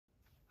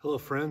Hello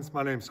friends,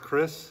 my name's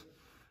Chris,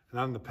 and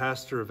I'm the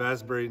pastor of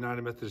Asbury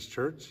United Methodist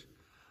Church.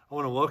 I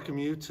want to welcome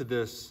you to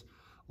this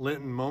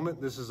Lenten moment.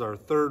 This is our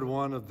third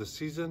one of the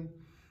season,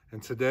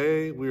 and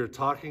today we are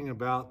talking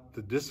about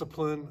the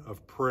discipline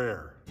of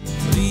prayer.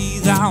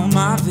 Breathe out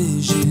my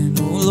vision,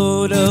 O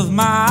Lord of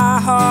my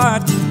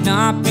heart,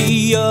 not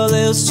be all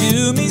else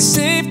to me,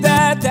 save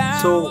that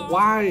thou. So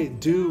why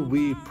do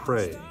we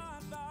pray?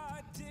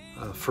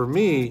 For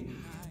me,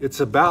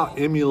 it's about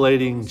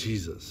emulating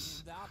Jesus.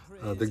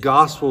 The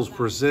Gospels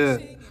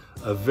present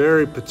a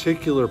very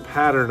particular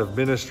pattern of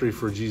ministry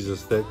for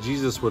Jesus, that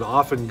Jesus would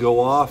often go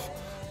off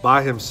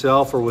by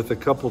himself or with a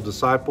couple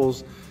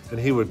disciples, and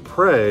he would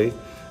pray,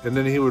 and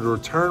then he would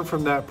return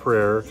from that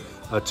prayer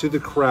to the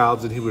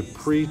crowds, and he would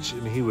preach,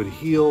 and he would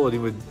heal,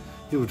 and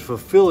he would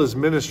fulfill his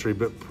ministry.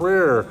 But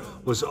prayer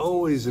was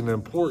always an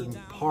important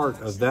part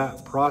of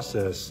that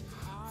process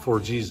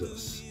for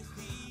Jesus.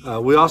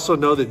 We also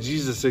know that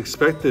Jesus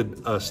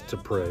expected us to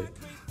pray.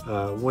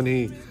 When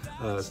he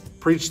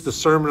preached the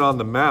Sermon on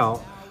the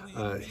Mount,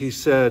 he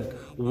said,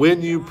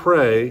 when you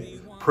pray,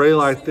 pray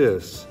like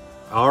this: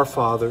 Our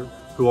Father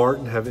who art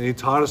in heaven. And he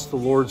taught us the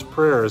Lord's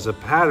Prayer as a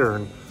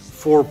pattern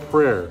for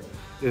prayer.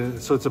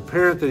 And so it's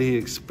apparent that he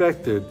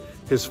expected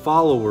his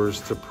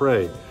followers to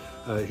pray.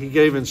 He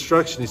gave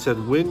instruction. He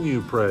said, when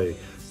you pray,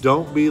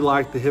 don't be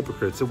like the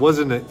hypocrites. It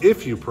wasn't an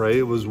if you pray,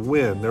 it was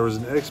when. There was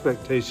an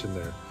expectation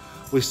there.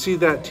 We see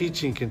that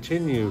teaching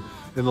continue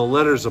in the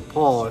letters of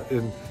Paul.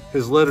 In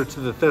his letter to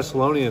the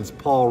Thessalonians,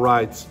 Paul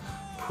writes,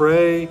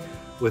 pray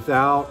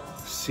without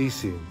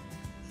ceasing.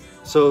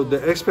 So the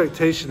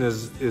expectation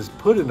is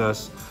put in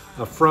us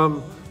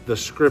from the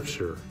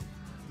Scripture.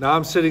 Now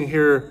I'm sitting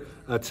here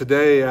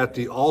today at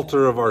the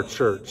altar of our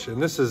church,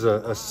 and this is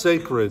a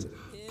sacred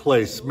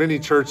place. Many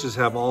churches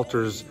have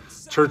altars,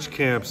 church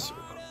camps,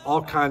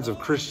 all kinds of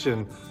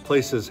Christian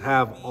places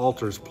have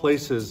altars,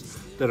 places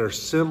that are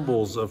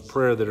symbols of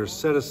prayer, that are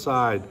set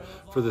aside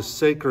for the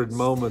sacred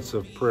moments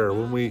of prayer.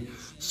 When we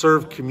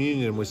serve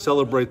communion, we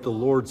celebrate the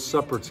Lord's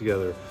Supper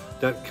together.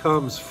 That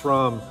comes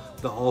from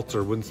the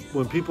altar.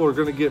 When people are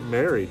going to get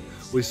married,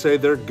 we say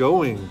they're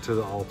going to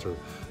the altar.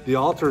 The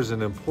altar is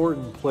an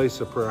important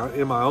place of prayer.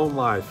 In my own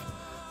life,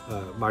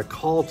 my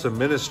call to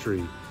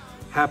ministry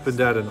happened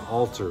at an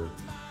altar.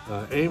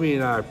 Amy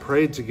and I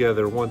prayed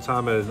together one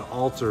time at an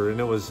altar, and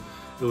it was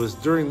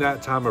during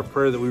that time of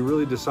prayer that we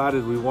really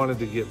decided we wanted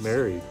to get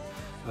married.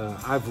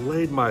 I've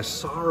laid my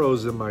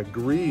sorrows and my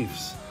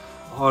griefs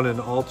on an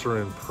altar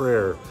in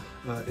prayer.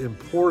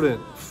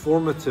 Important,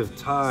 formative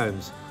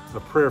times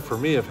of prayer for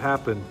me have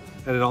happened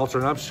at an altar,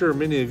 and I'm sure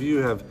many of you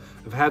have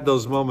had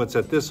those moments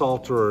at this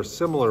altar or a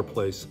similar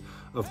place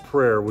of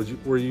prayer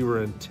where you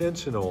were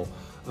intentional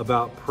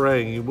about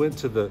praying. You went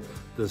to the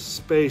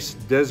space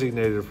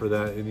designated for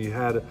that, and you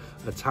had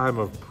a time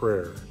of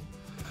prayer.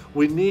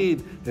 We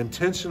need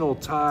intentional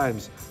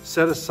times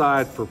set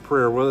aside for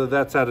prayer, whether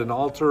that's at an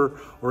altar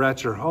or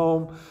at your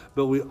home,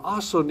 but we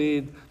also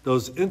need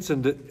those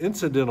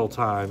incidental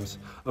times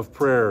of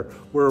prayer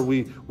where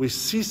we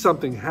see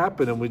something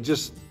happen and we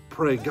just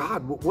pray,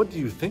 God, what do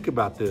you think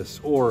about this?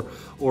 Or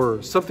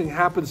something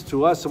happens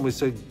to us and we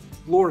say,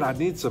 Lord, I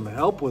need some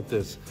help with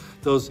this.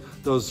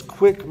 Those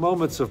quick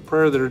moments of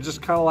prayer that are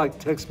just kind of like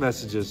text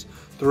messages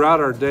throughout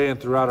our day and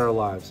throughout our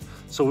lives.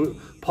 So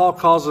Paul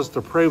calls us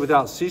to pray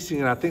without ceasing,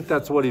 and I think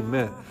that's what he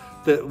meant,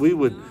 that we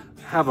would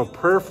have a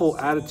prayerful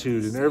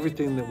attitude in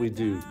everything that we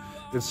do.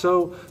 And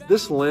so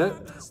this Lent,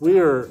 we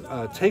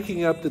are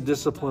taking up the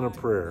discipline of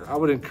prayer. I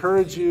would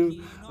encourage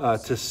you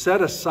to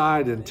set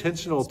aside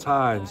intentional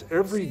times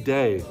every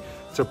day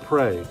to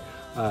pray,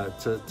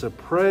 to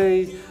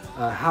pray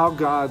how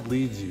God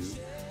leads you.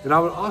 And I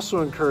would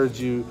also encourage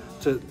you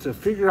to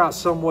figure out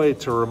some way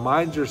to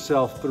remind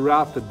yourself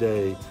throughout the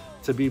day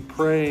to be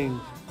praying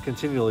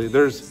continually.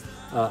 There's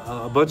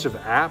a bunch of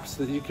apps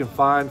that you can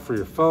find for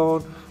your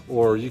phone,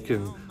 or you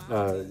can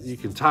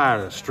tie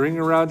a string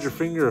around your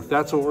finger if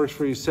that's what works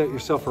for you. Set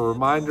yourself a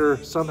reminder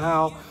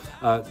somehow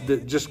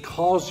that just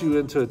calls you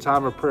into a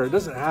time of prayer. It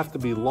doesn't have to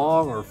be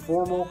long or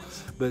formal,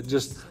 but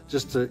just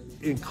to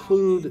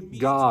include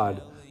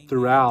God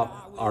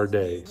throughout our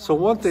day. So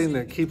one thing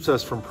that keeps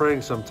us from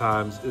praying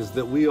sometimes is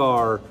that we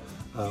are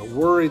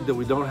worried that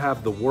we don't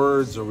have the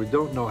words, or we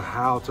don't know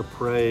how to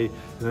pray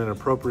in an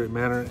appropriate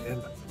manner.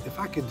 And if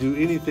I could do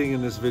anything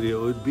in this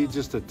video, it would be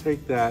just to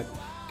take that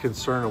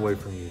concern away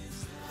from you.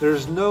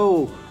 There's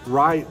no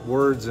right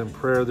words in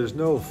prayer. There's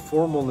no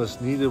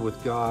formalness needed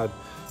with God.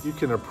 You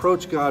can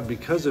approach God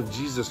because of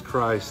Jesus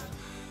Christ.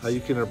 You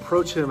can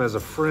approach him as a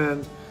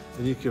friend,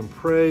 and you can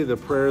pray the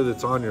prayer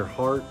that's on your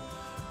heart.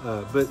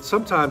 But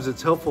sometimes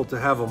it's helpful to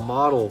have a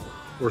model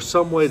or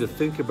some way to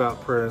think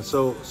about prayer. And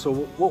so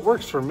what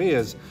works for me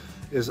is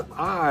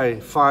I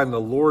find the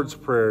Lord's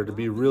Prayer to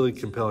be really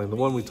compelling. The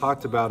one we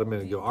talked about a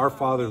minute ago, Our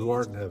Father who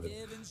art in heaven,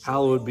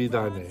 hallowed be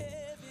thy name.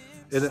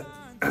 And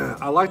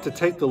I like to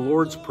take the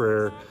Lord's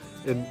Prayer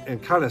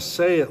and kind of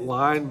say it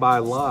line by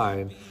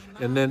line,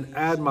 and then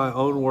add my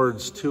own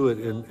words to it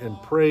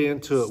and pray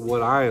into it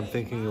what I am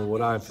thinking and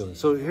what I'm feeling.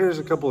 So here's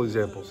a couple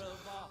examples.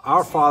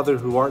 Our Father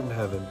who art in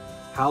heaven,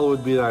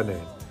 hallowed be thy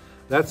name.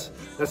 That's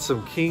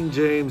some King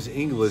James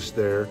English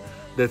there.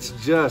 That's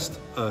just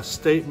a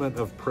statement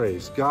of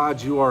praise.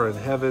 God, you are in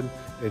heaven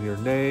and your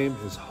name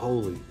is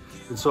holy.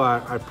 And so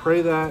I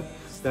pray that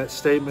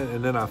statement,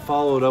 and then I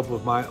follow it up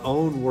with my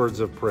own words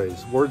of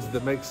praise, words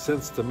that make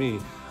sense to me.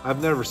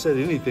 I've never said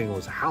anything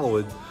was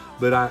hallowed,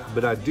 but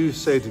I do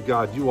say to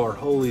God, you are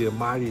holy and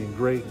mighty and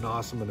great and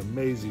awesome and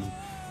amazing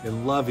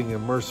and loving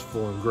and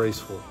merciful and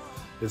graceful.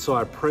 And so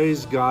I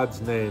praise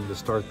God's name to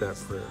start that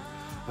prayer.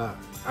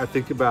 I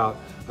think about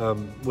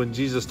when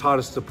Jesus taught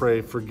us to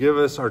pray, forgive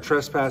us our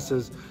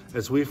trespasses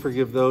as we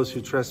forgive those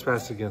who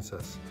trespass against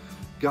us.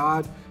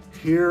 God,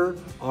 here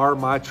are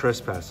my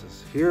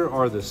trespasses. Here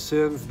are the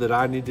sins that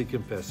I need to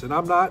confess. And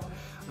I'm not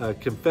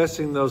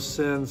confessing those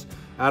sins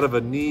out of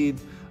a need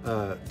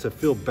to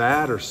feel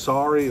bad or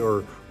sorry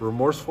or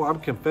remorseful. I'm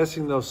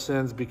confessing those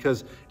sins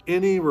because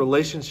any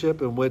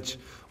relationship in which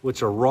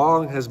a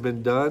wrong has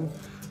been done,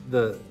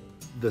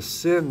 the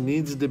sin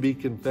needs to be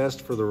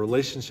confessed for the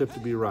relationship to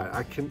be right.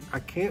 I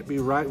can't be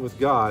right with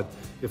God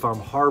if I'm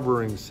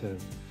harboring sin.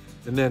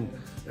 And then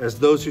as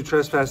those who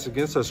trespass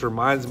against us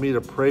reminds me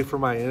to pray for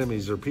my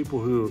enemies or people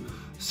who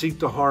seek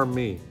to harm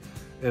me,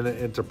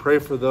 and to pray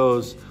for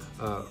those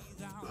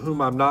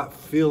whom I'm not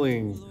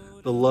feeling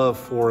the love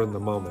for in the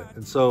moment.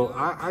 And so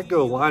I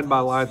go line by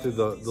line through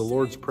the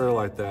Lord's Prayer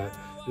like that.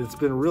 And it's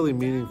been really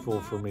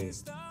meaningful for me.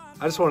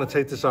 I just want to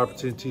take this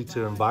opportunity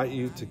to invite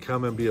you to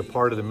come and be a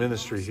part of the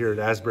ministry here at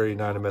Asbury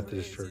United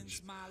Methodist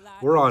Church.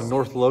 We're on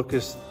North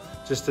Locust,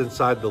 just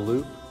inside the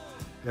Loop,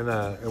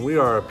 and we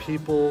are a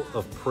people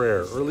of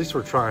prayer, or at least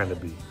we're trying to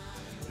be.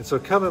 And so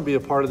come and be a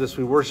part of this.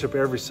 We worship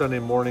every Sunday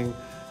morning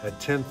at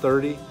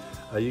 10:30.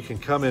 You can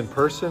come in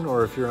person,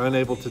 or if you're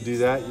unable to do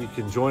that, you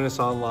can join us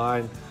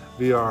online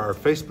via our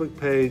Facebook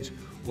page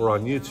or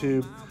on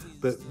YouTube.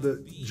 But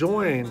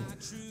join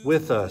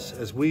with us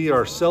as we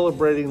are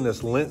celebrating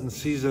this Lenten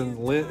season.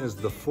 Lent is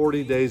the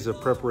 40 days of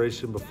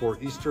preparation before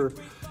Easter,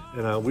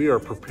 and we are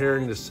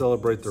preparing to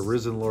celebrate the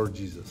risen Lord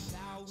Jesus.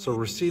 So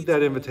receive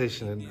that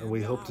invitation, and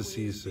we hope to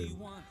see you soon.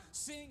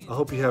 I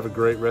hope you have a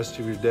great rest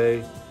of your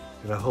day,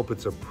 and I hope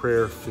it's a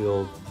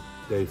prayer-filled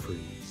day for you.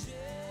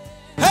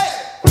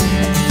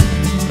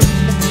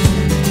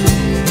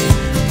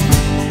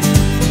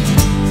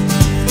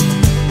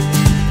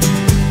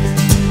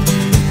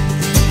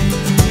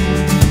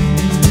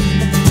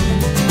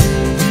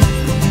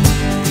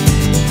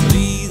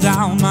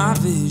 My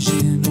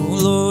vision, O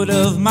Lord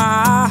of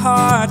my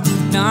heart,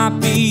 not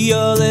be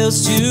all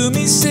else to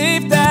me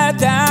save that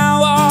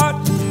thou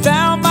art.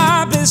 Thou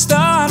my best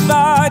art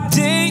by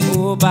day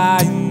or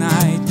by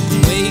night,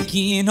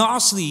 waking or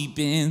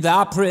sleeping,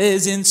 thy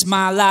presence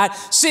my light,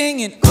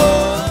 singing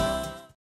oh.